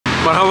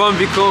مرحبا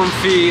بكم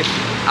في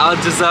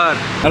الجزائر.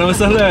 أهلا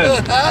وسهلا.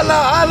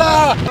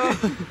 هلا.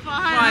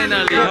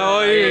 Finally. How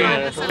are you?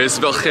 It's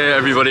وأخيرا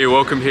everybody.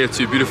 Welcome here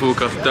to beautiful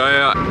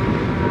Ghardaia.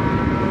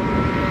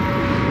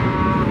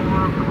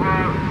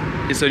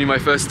 It's only my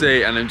first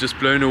day and I'm just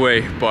blown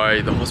away by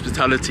the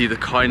hospitality, the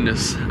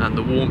kindness and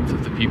the warmth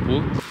of the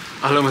people.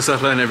 Ahlan wa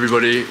sahlan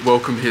everybody.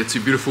 Welcome here to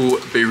beautiful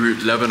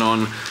Beirut,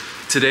 Lebanon.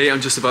 Today I'm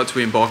just about to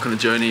embark on a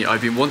journey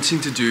I've been wanting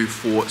to do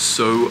for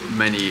so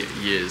many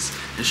years.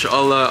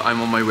 Inshallah,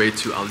 I'm on my way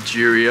to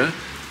Algeria,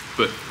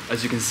 but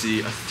as you can see,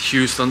 a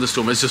huge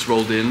thunderstorm has just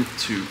rolled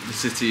into the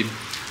city.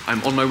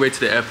 I'm on my way to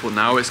the airport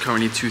now. It's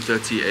currently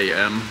 2:30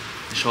 a.m.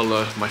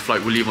 Inshallah, my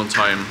flight will leave on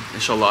time.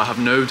 Inshallah, I have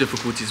no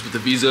difficulties with the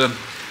visa,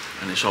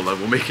 and inshallah,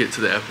 we'll make it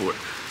to the airport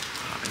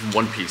in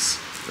one piece.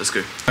 Let's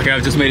go. Okay,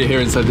 I've just made it here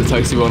inside the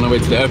taxi. We're on our way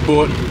to the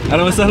airport.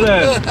 أهلا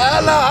وسهلا.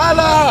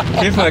 هلا.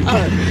 كيفك؟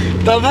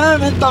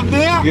 تمام انت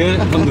منيح؟ Good.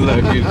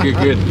 Alhamdulillah.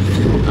 Good.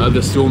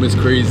 The storm is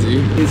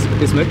crazy.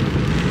 اسمك?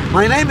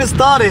 My name is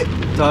Tariq.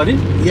 Tariq?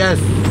 Yes.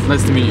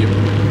 Nice to meet you.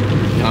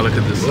 Now look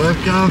at this.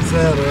 Welcome,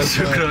 sir.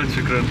 شكرا.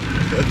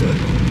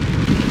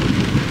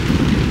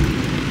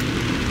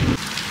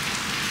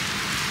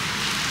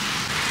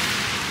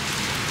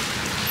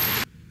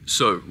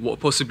 So, what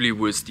possibly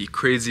was the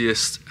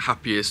craziest,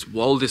 happiest,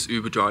 wildest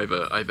Uber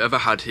driver I've ever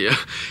had here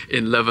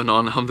in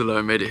Lebanon. Alhamdulillah,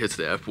 I made it here to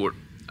the airport.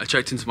 I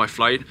checked into my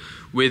flight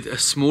with a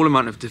small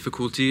amount of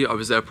difficulty. I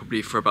was there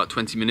probably for about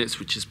 20 minutes,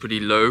 which is pretty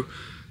low,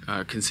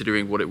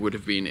 considering what it would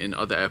have been in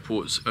other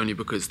airports, only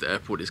because the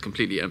airport is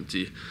completely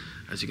empty.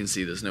 As you can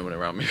see, there's no one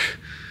around me.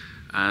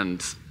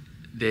 And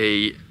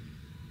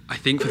I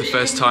think for the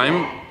first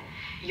time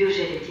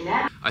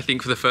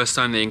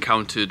they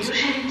encountered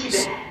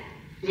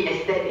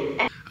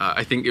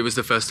I think it was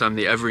the first time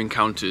they ever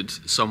encountered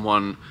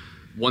someone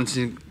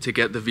wanting to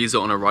get the visa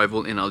on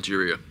arrival in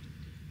Algeria.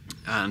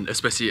 And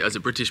especially as a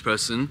British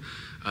person,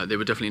 they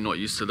were definitely not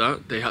used to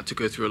that. They had to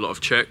go through a lot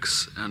of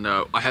checks, and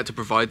I had to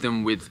provide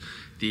them with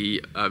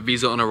the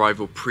visa on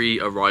arrival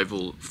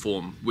pre-arrival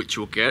form, which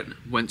you'll get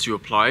once you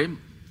apply.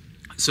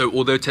 So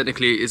although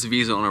technically it is a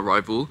visa on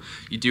arrival,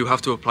 you do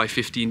have to apply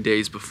 15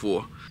 days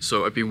before.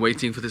 So I've been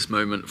waiting for this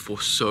moment for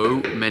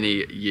so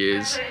many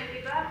years.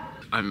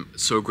 I'm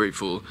so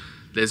grateful.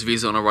 There's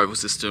visa on arrival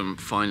system,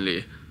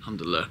 finally,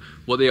 alhamdulillah.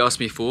 What they asked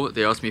me for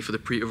the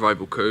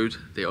pre-arrival code,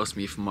 they asked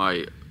me for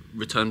my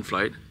return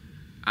flight,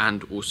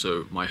 and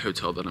also my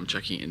hotel that I'm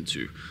checking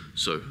into.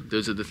 So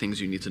those are the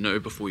things you need to know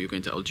before you're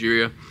going to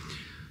Algeria.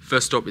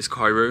 First stop is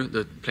Cairo.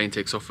 The plane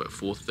takes off at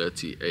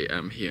 4:30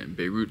 a.m. here in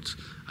Beirut.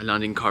 I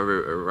land in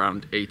Cairo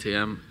around 8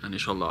 a.m. and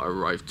inshallah I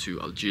arrive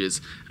to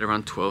Algiers at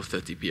around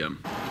 12:30 p.m.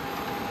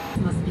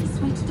 Must be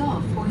switched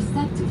off or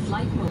set to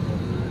flight mode.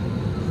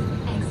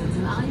 Exits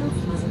and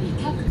aisles must be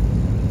kept.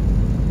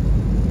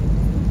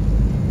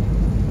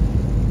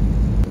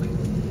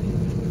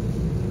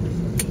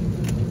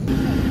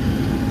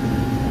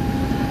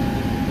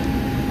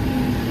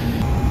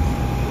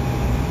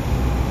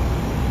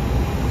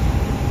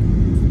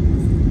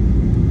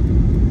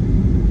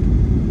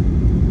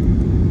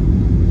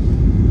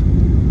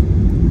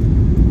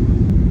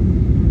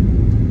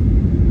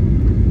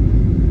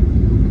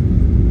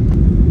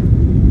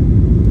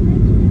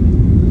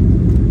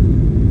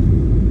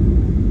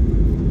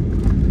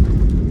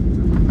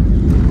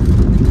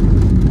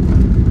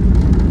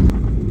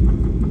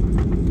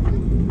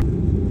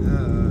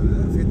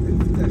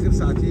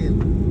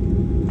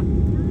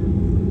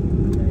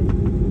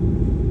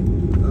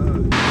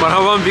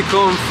 مرحبا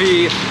بكم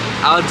في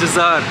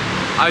الجزائر.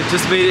 I've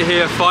just made it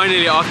here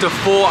finally after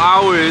 4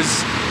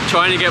 hours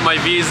trying to get my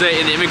visa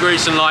in the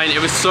immigration line. It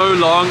was so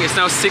long. It's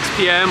now 6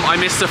 p.m. I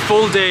missed a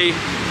full day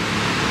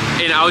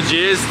in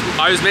Algiers.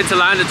 I was meant to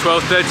land at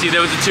 12:30.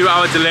 There was a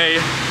 2-hour delay.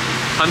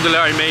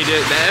 Alhamdulillah, I made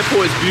it. The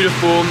airport is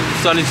beautiful. The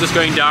sun is just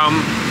going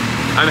down.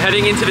 I'm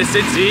heading into the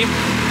city.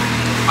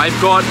 I've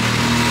got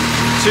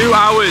 2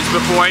 hours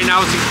before I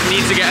now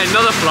need to get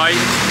another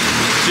flight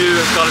to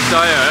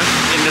Ghardaia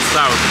in the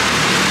south.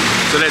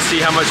 So let's see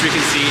how much we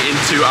can see in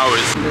 2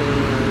 hours.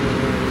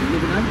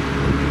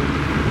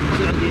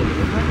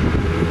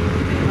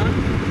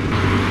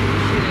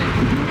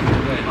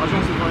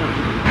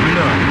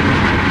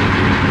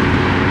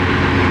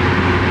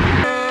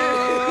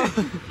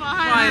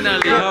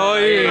 Finally! How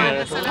are you?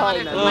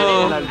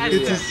 Oh,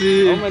 good to see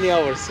you. How many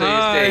hours so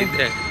you stayed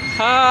there?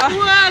 Hi.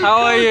 How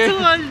are you? To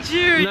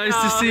Algeria. Nice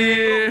to see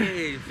you.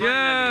 Okay,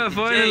 Yeah,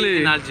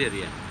 finally. In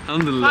Algeria.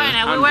 Alhamdulillah. Fine,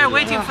 we were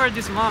waiting for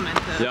this moment.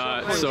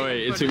 Yeah,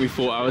 sorry, it took me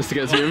 4 hours to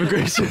get through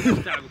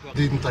immigration.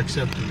 Didn't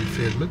accept to be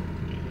filmed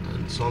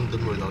and some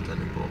them without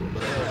any problem.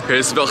 Okay,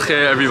 it's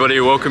وأخيرا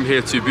everybody. Welcome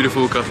here to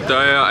beautiful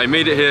Ghardaia. I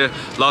made it here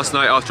last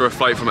night after a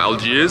flight from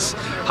Algiers.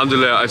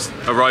 Alhamdulillah, I've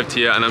arrived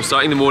here and I'm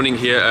starting the morning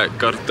here at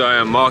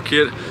Ghardaia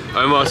market.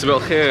 Omar, it's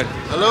وأخيرا.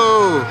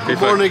 Hello, good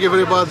morning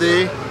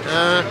everybody.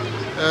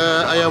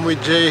 I am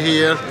with Jay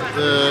here.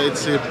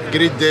 It's a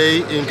great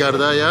day in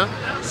Ghardaia,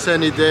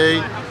 sunny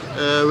day.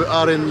 We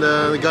are in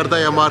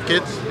Ghardaia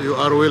market. You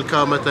are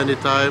welcome at any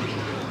time.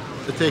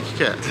 take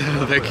care.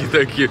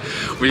 Thank you.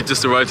 We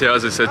just arrived here,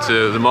 as I said,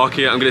 to the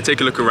market. I'm going to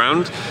take a look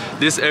around.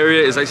 This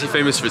area is actually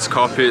famous for its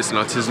carpets and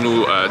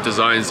artisanal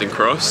designs and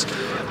crafts.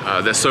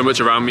 There's so much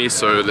around me,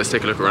 so let's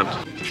take a look around.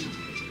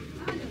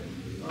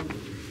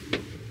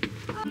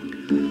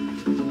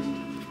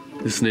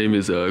 This name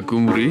is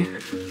Gumri.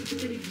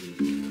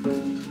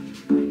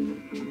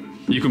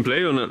 You can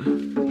play or not?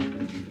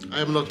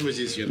 I am not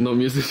musician. Not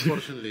musician?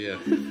 Unfortunately, yeah.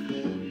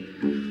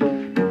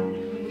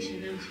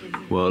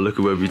 Wow, look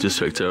at where we just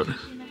checked out.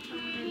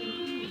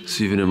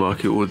 Souvenir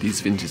market, all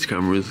these vintage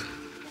cameras.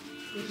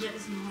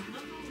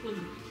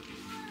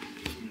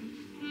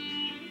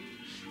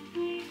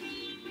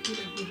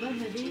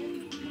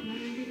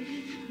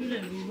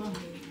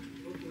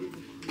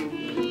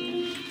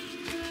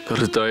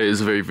 Ghardaia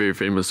is very, very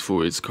famous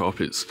for its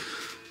carpets.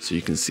 So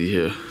you can see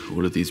here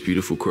all of these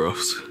beautiful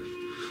crafts.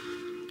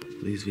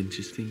 These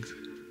vintage things.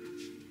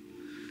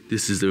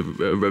 This is a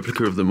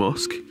replica of the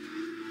mosque,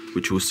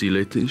 which we'll see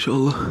later,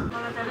 inshallah.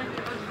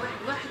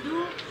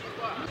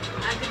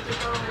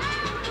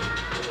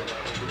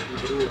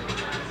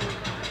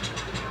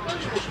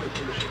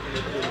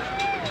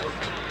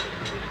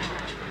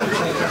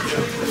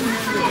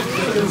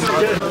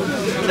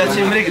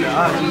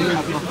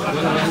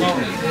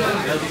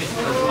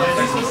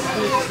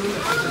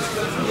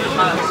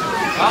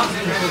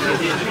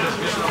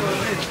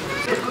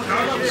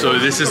 So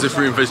this is the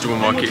fruit and vegetable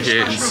market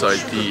here inside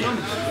the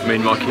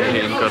main market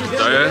here in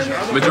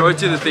Ghardaia.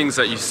 Majority of the things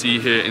that you see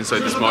here inside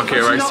this market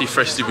are actually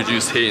freshly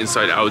produced here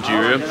inside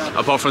Algeria,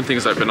 apart from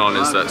things like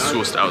bananas that's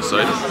sourced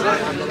outside.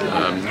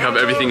 You have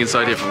everything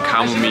inside here from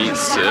camel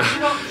meats to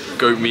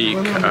goat meat,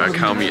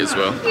 cow meat as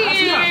well.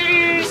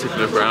 Let's take a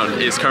look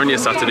around. It's currently a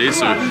Saturday,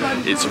 so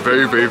it's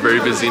very, very, very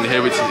busy in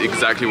here, which is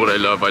exactly what I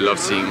love. I love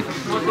seeing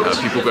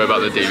people go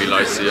about their daily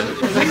lives here.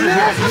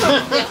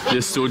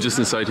 This store just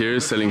inside here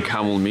is selling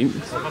camel meat.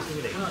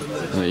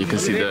 You can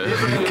see the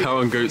cow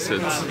and goat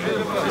heads just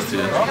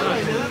here.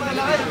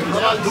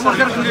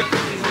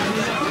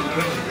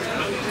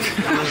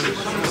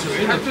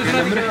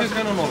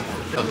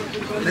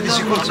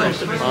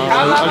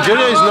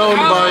 Algeria is known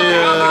by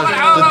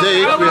the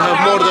date. We have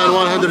more than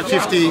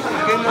 150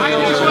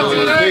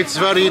 dates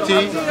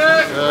variety.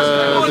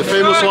 The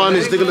famous one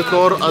is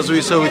Deglecor, as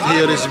we saw it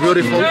here, is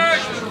beautiful.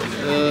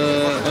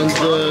 And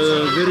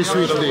very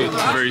sweet date.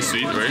 Very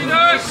sweet, right?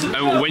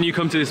 And when you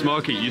come to this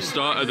market, you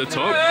start at the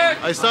top?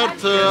 I start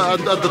at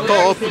the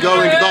top,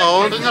 going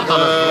down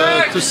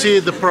to see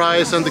the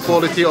price and the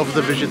quality of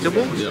the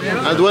vegetable.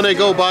 Yeah. And when I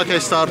go back, I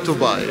start to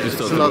buy. It's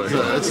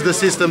the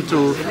system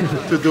to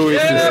do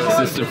it. It's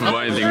the system for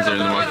buying things there in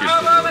the market.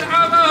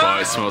 Wow,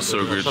 it smells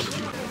so good.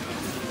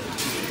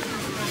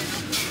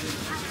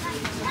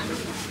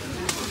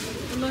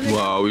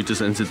 Wow, we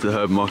just entered the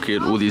herb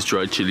market. All these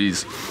dried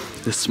chilies.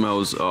 The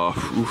smells are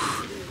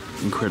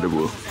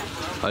incredible.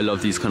 I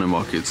love these kind of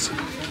markets.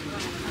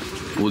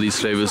 All these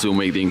flavors will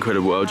make the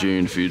incredible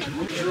Algerian food.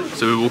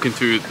 So we're walking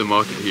through the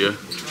market here,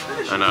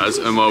 and as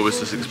Omar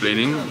was just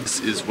explaining, this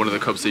is one of the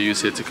cups they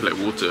use here to collect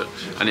water.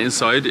 And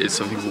inside is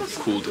something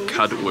called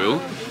cad oil,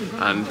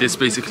 and this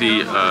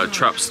basically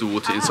traps the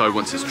water inside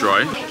once it's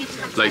dry,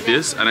 like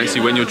this. And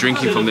actually, when you're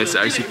drinking from this,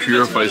 it actually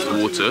purifies the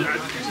water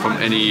from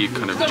any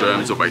kind of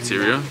germs or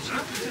bacteria.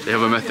 They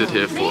have a method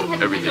here for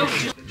everything.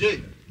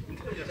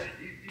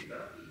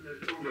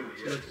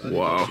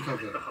 Wow.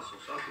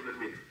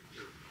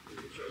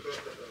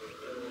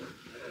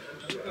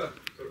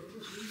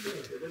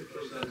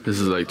 This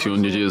is like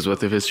 200 years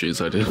worth of history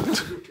inside it.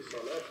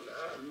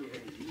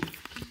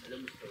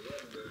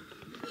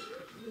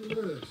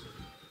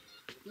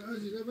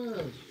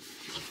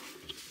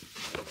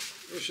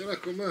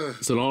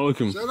 Assalamu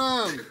alaikum.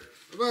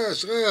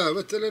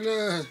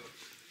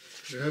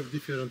 We have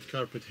different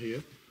carpet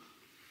here.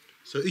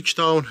 So each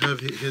town have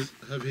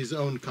his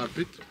own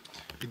carpet.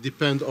 It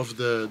depends of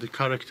the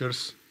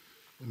characters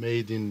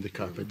made in the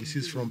carpet. This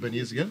is from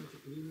Benizgan.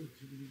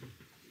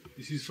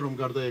 This is from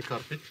Ghardaia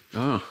carpet.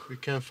 Ah. We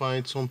can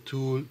find some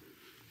tool,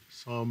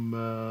 some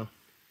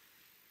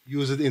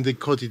use it in the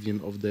quotidian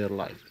of their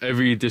life.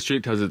 Every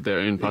district has their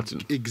own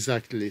pattern.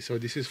 Exactly. So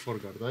this is for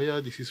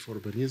Ghardaia. This is for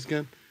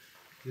Benizgan.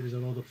 There is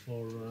another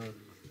for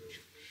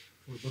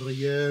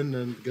Barayan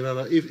and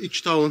Grara.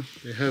 Each town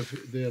they have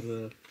their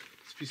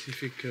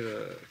specific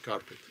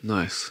carpet.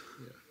 Nice.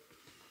 Yeah.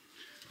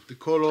 The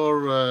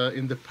color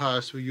in the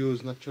past we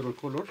use natural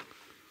color.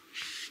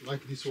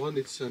 Like this one,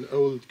 it's an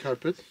old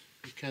carpet.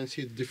 You can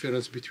see the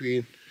difference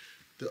between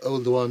the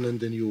old one and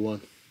the new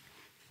one.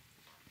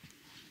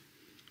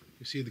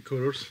 You see the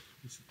colors?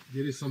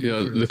 There is some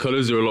difference. The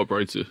colors are a lot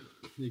brighter.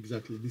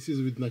 Exactly. This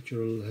is with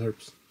natural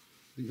herbs.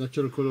 The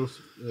natural colors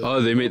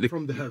they made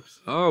from the herbs.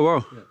 Oh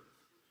wow. Yeah.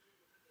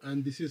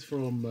 And this is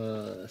from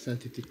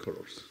synthetic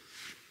colors.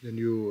 The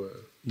new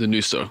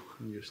style.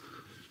 New style.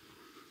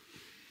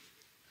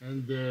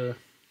 And the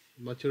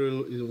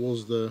material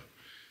was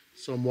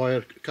some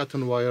wire,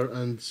 cotton wire,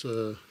 and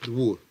the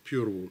wool,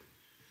 pure wool.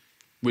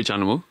 Which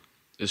animal?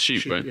 It's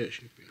sheep, right? Yeah,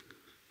 sheep. Yeah.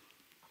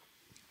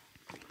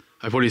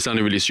 I probably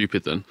sounded really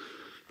stupid then,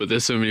 But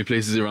there's so many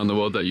places around the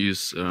world that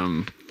use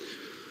not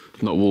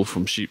wool,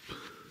 from sheep.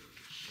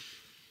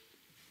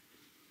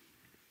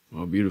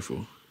 Wow,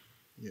 beautiful.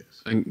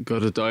 Yes. And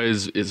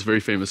Ghardaia is very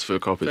famous for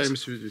carpets.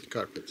 Famous with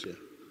carpets, yeah.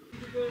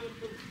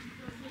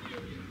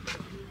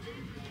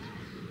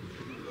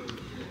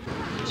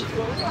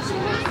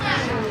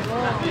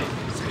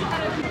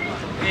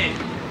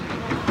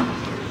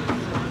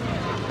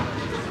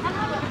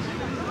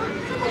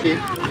 Okay.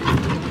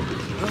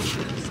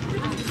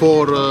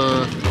 For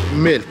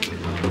milk.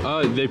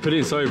 Ah, they put it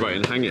in sorry right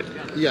and hang it.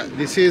 Yeah,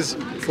 this is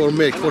for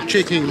milk, for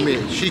shaking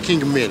milk.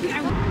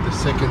 The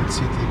second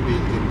city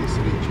built in this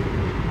region.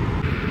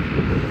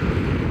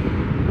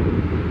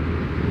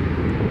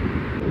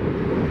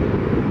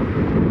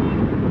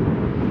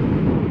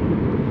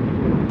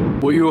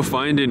 What you will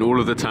find in all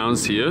of the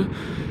towns here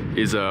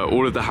is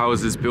all of the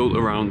houses built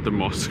around the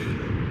mosque,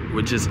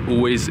 which is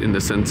always in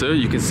the center.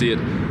 You can see it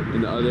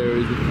in the other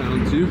areas of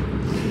town too.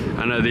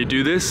 And they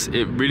do this,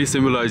 it really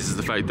symbolizes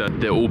the fact that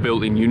they're all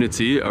built in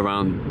unity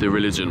around the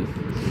religion.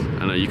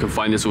 And you can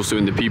find this also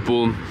in the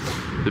people.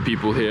 The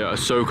people here are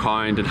so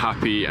kind and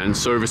happy and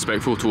so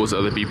respectful towards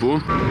other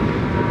people.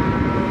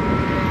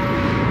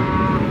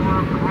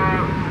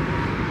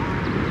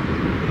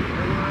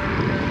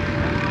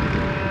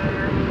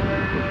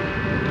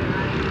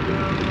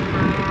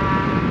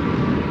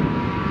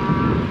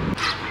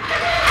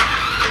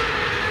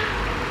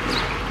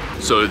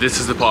 So this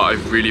is the part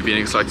I've really been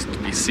excited to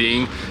be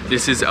seeing.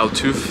 This is Al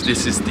Tuf.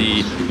 This is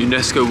the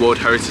UNESCO World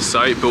Heritage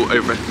Site, built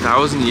over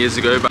 1,000 years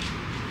ago.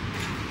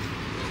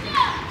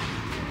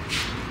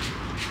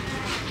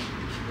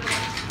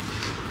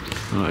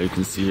 You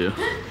can see here.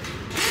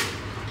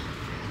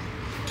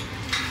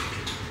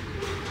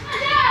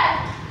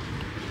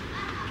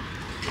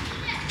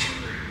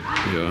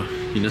 Yeah,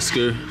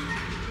 UNESCO,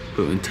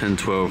 built in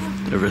 1012,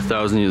 over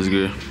 1,000 years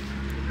ago.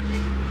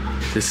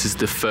 This is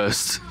the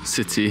first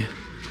city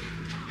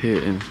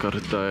here in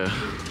Ghardaia.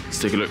 Let's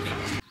take a look.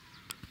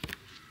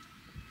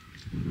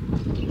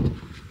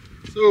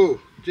 So,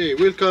 Jay,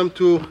 welcome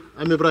to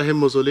Ibrahim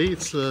Mausoleum.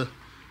 It's a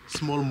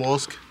small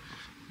mosque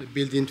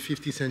built in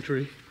 50th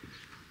century.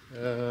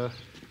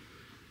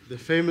 The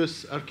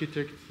famous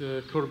architect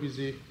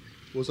Corbusier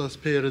was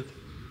inspired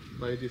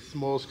by this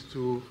mosque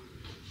to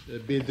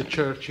build the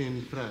church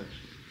in France.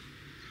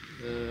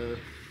 A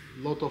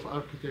lot of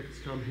architects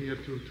come here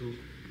to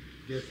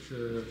get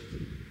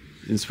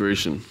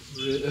inspiration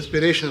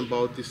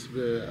about this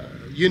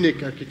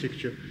unique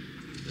architecture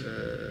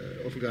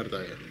of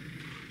Ghardaia.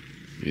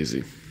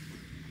 Easy.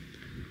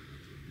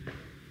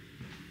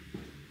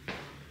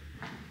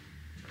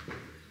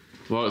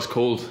 Wow, it's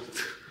cold.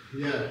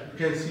 Yeah, you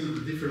can see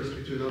the difference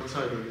between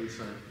outside and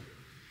inside.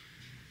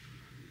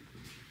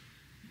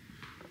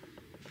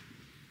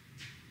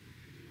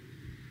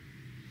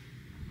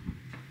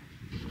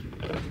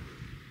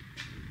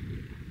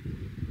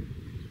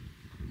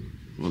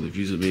 Well, the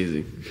view's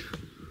amazing.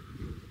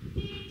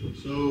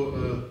 So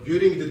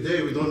during the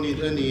day we don't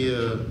need any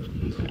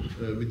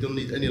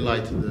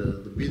light.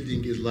 The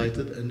building is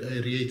lighted and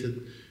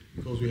aerated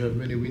because we have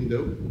many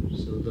windows,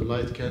 so the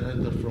light can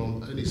enter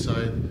from any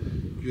side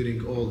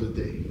during all the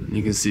day.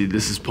 You can see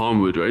this is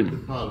palm wood, right?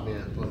 Palm,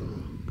 yeah,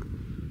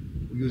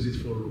 palm. We use it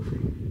for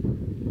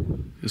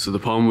roofing. So the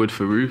palm wood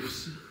for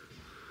roofs,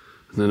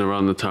 and then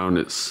around the town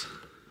it's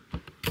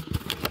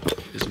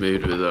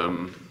made with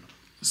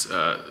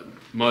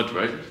mud,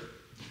 right?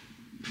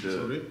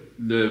 Sorry?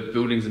 The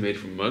buildings are made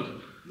from mud?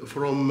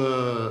 From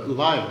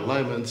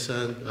lime and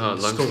sand and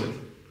stone.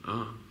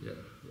 Ah. Yeah,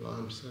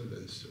 lime, sand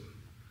and stone.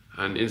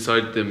 And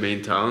inside the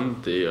main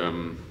town, they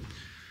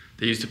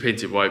used to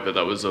paint it white, but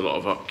that was a lot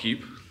of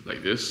upkeep,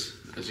 like this.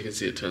 As you can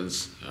see, it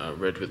turns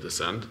red with the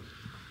sand.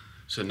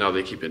 So now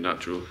they keep it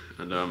natural.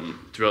 And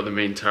throughout the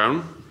main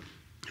town,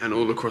 and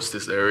all across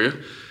this area,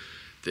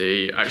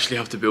 they actually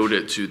have to build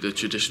it to the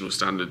traditional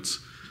standards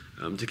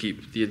to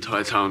keep the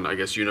entire town, I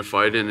guess,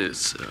 unified in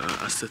its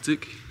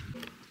aesthetic.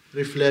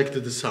 Reflect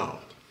the sound.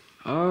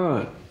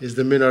 Ah. Is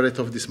the minaret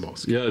of this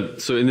mosque. Yeah,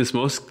 so in this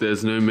mosque,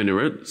 there's no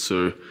minaret,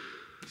 so...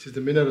 This is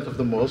the minaret of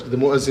the mosque. The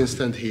muezzin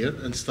stand here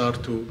and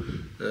start to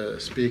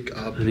speak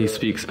up. And he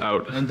speaks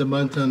out. And the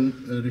mountain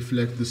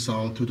reflect the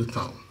sound to the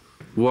town.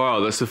 Wow,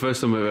 that's the first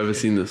time I've ever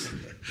seen this.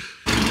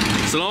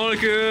 Assalamu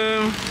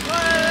alaikum!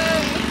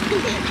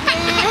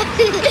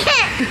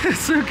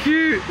 So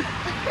cute!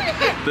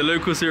 The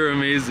locals here are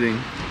amazing.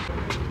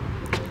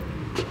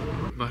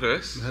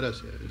 Mahras?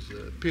 Mahras, yeah, is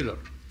a pillar.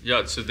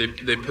 Yeah, so they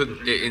put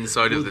it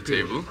inside of the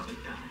table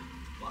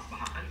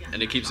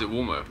and it keeps it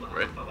warmer,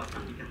 right?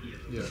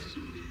 Yes.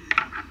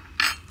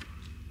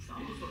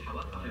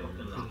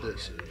 With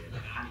this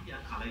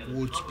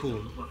wood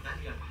spoon.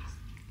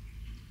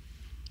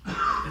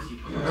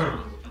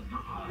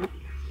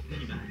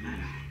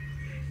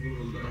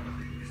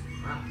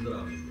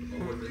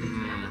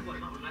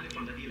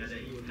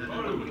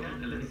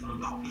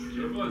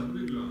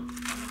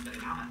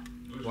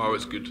 Wow,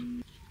 it's good.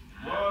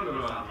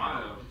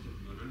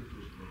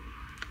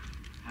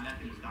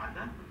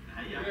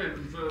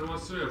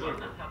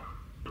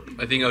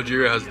 I think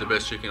Algeria has the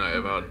best chicken I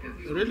ever had.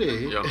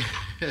 Really? Yeah.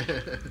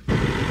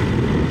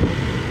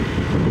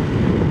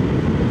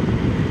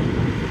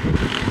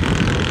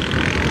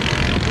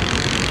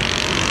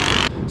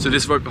 So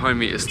this right behind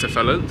me is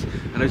Tefellet,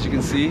 and as you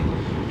can see,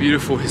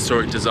 beautiful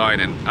historic design,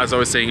 and as I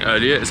was saying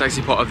earlier, it's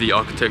actually part of the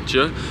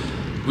architecture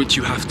which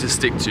you have to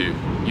stick to.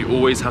 You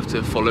always have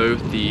to follow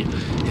the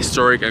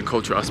historic and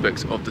cultural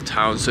aspects of the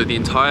town, so the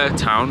entire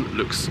town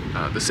looks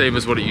the same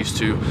as what it used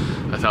to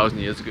 1,000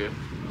 years ago.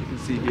 You can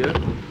see here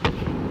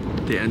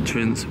the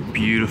entrance,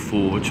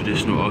 beautiful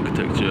traditional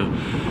architecture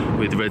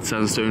with red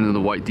sandstone and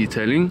the white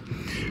detailing,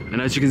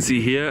 and as you can see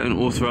here and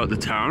all throughout the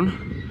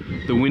town,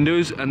 the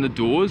windows and the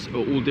doors are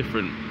all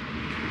different.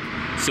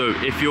 So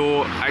if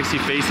you're actually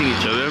facing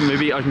each other,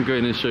 maybe I can go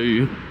in and show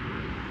you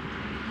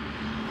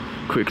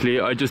quickly.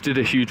 I just did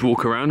a huge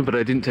walk around, but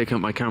I didn't take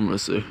out my camera,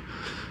 so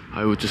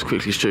I will just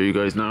quickly show you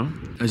guys now.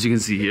 As you can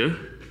see here,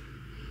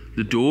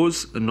 the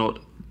doors are not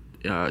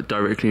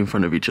directly in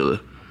front of each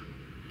other.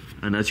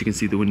 And as you can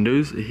see, the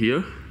windows are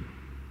here,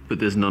 but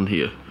there's none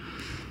here.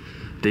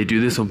 They do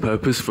this on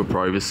purpose for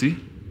privacy.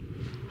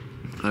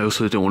 I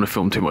also don't want to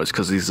film too much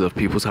because these are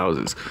people's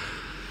houses.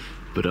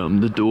 But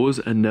the doors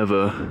are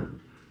never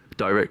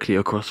directly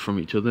across from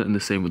each other, and the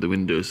same with the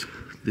windows.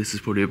 This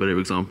is probably a better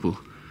example.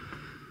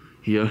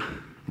 Here,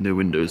 no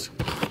windows.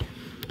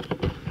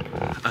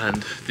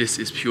 And this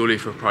is purely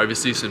for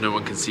privacy, so no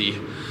one can see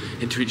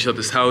into each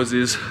other's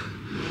houses.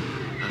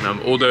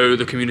 And although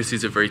the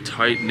communities are very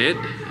tight-knit,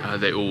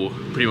 they all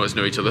pretty much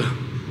know each other.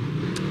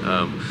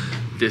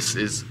 This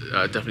is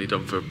definitely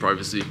done for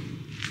privacy.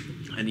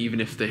 And even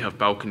if they have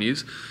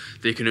balconies,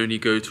 they can only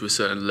go to a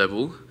certain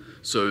level,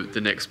 so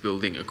the next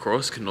building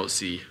across cannot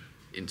see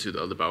into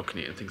the other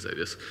balcony and things like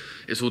this.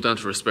 It's all down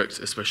to respect,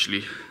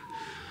 especially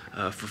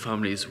for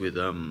families with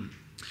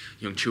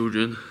young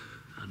children.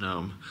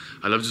 And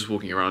I love just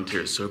walking around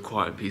here. It's so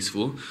quiet and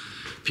peaceful.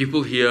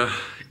 People here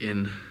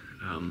in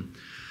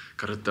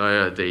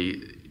Ghardaia, they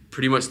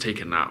pretty much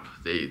take a nap.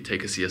 They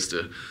take a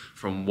siesta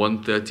from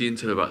 1:30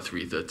 until about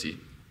 3:30.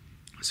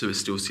 So it's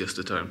still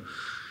siesta time.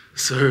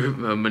 So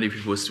many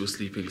people are still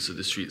sleeping, so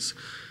the streets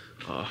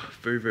are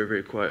very, very,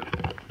 very quiet.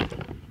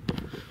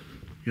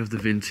 You have the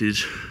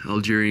vintage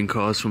Algerian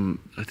cars from,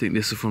 I think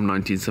this is from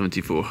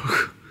 1974.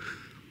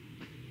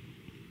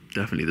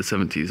 Definitely the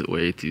 70s or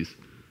 80s.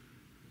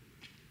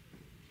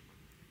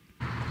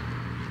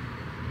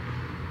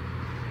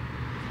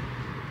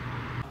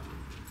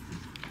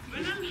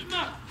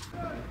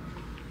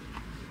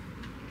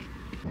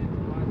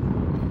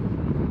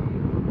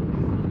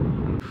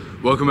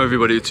 Welcome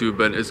everybody to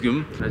Ben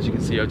Isgum. As you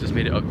can see, I've just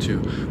made it up to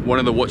one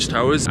of the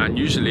watchtowers, and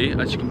usually,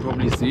 as you can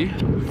probably see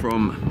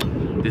from,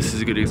 this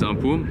is a good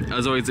example,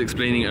 as I was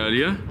explaining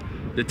earlier,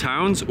 the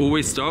towns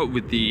always start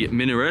with the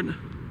minaret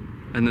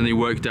and then they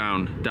work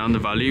down the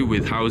valley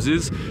with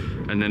houses,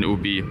 and then it will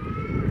be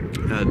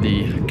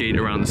the gate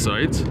around the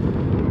sides.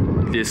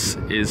 This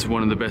is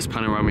one of the best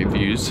panoramic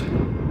views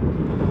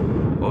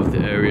of the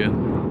area.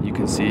 You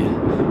can see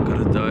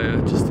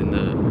Ghardaia just in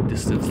the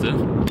distance there.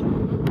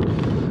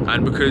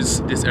 And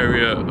because this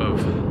area of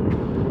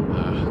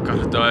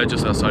Ghardaia,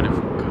 just outside of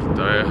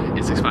Ghardaia,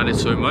 is expanded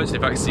so much,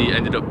 they've actually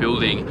ended up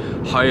building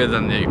higher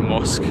than the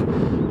mosque,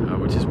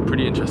 which is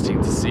pretty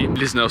interesting to see.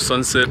 It is now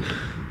sunset,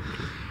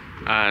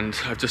 and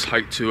I've just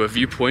hiked to a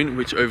viewpoint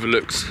which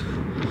overlooks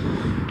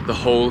the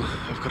whole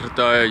of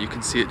Ghardaia. You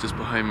can see it just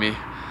behind me.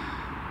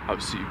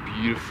 Absolutely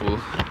beautiful.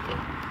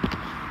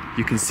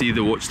 You can see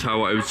the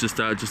watchtower I was just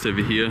at, just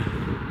over here.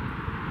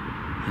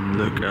 And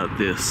look at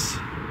this.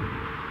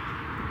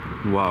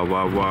 Wow,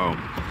 wow, wow.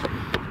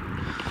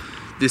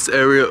 This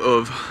area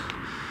of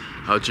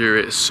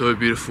Algeria is so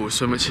beautiful,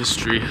 so much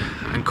history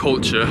and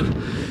culture.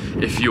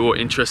 If you're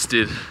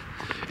interested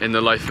in the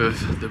life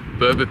of the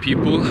Berber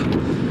people,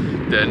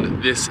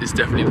 then this is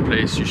definitely the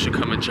place you should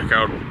come and check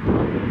out.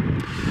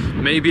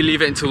 Maybe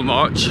leave it until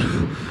March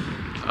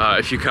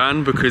if you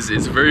can, because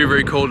it's very,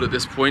 very cold at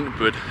this point,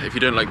 but if you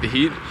don't like the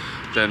heat,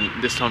 then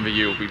this time of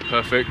year will be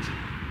perfect.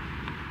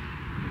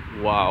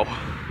 Wow.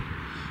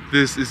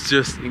 This is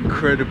just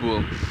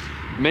incredible.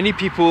 Many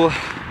people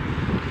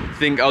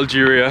think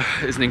Algeria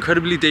is an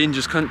incredibly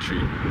dangerous country,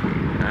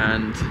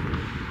 and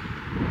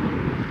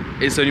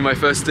it's only my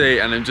first day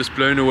and I'm just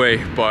blown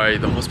away by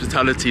the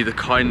hospitality, the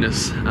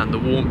kindness and the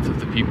warmth of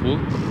the people.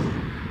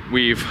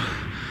 We've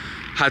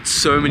had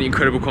so many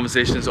incredible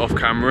conversations off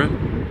camera.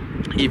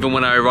 Even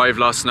when I arrived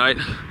last night,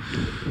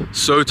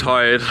 so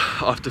tired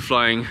after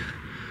flying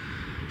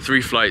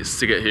 3 flights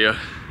to get here,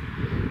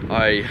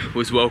 I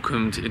was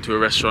welcomed into a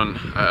restaurant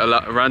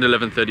around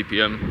 11:30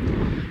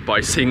 p.m.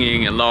 by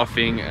singing and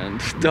laughing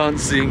and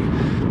dancing.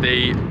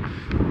 They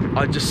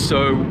are just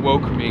so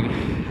welcoming,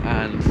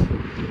 and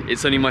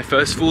it's only my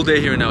first full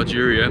day here in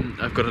Algeria.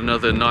 I've got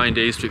another 9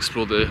 days to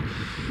explore the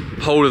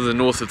whole of the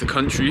north of the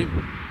country,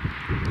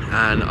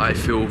 and I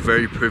feel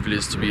very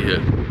privileged to be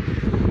here.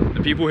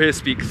 The people here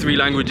speak 3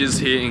 languages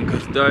here in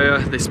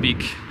Ghardaia. They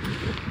speak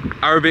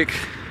Arabic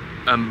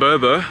and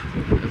Berber,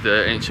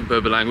 the ancient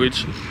Berber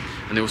language,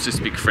 and they also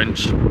speak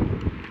French.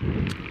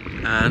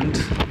 And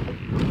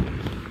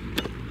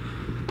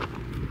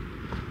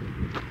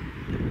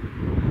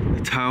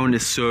town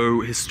is so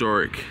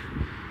historic.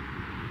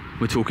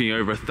 We're talking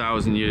over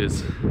 1,000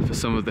 years for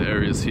some of the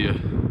areas here.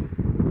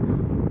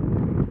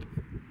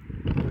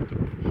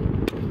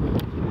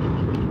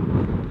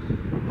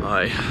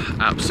 I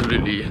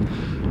absolutely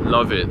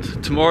love it.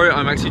 Tomorrow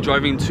I'm actually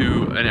driving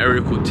to an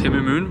area called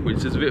Timimoun,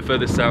 which is a bit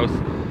further south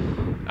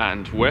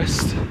and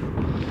west.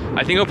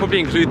 I think I'll probably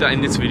include that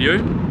in this video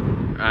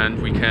and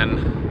we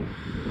can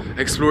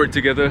explore it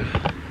together.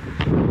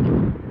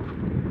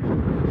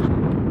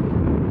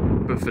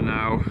 But for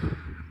now,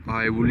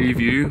 I will leave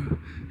you,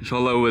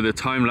 inshallah, with a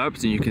time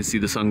lapse and you can see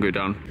the sun go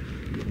down.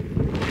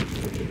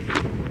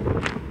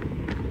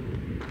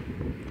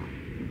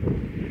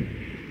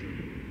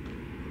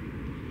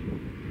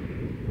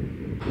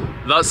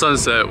 That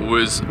sunset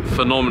was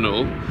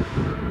phenomenal.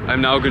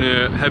 I'm now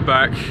gonna head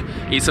back,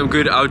 eat some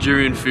good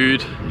Algerian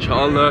food,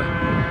 inshallah.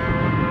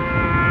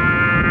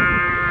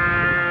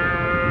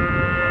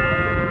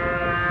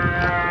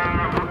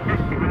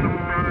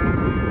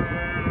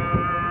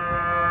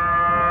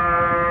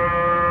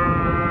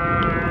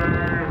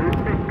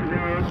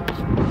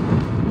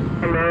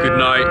 Good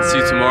night, see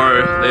you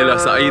tomorrow. Leila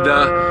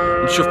Saida,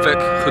 نشوفك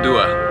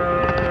خدوة.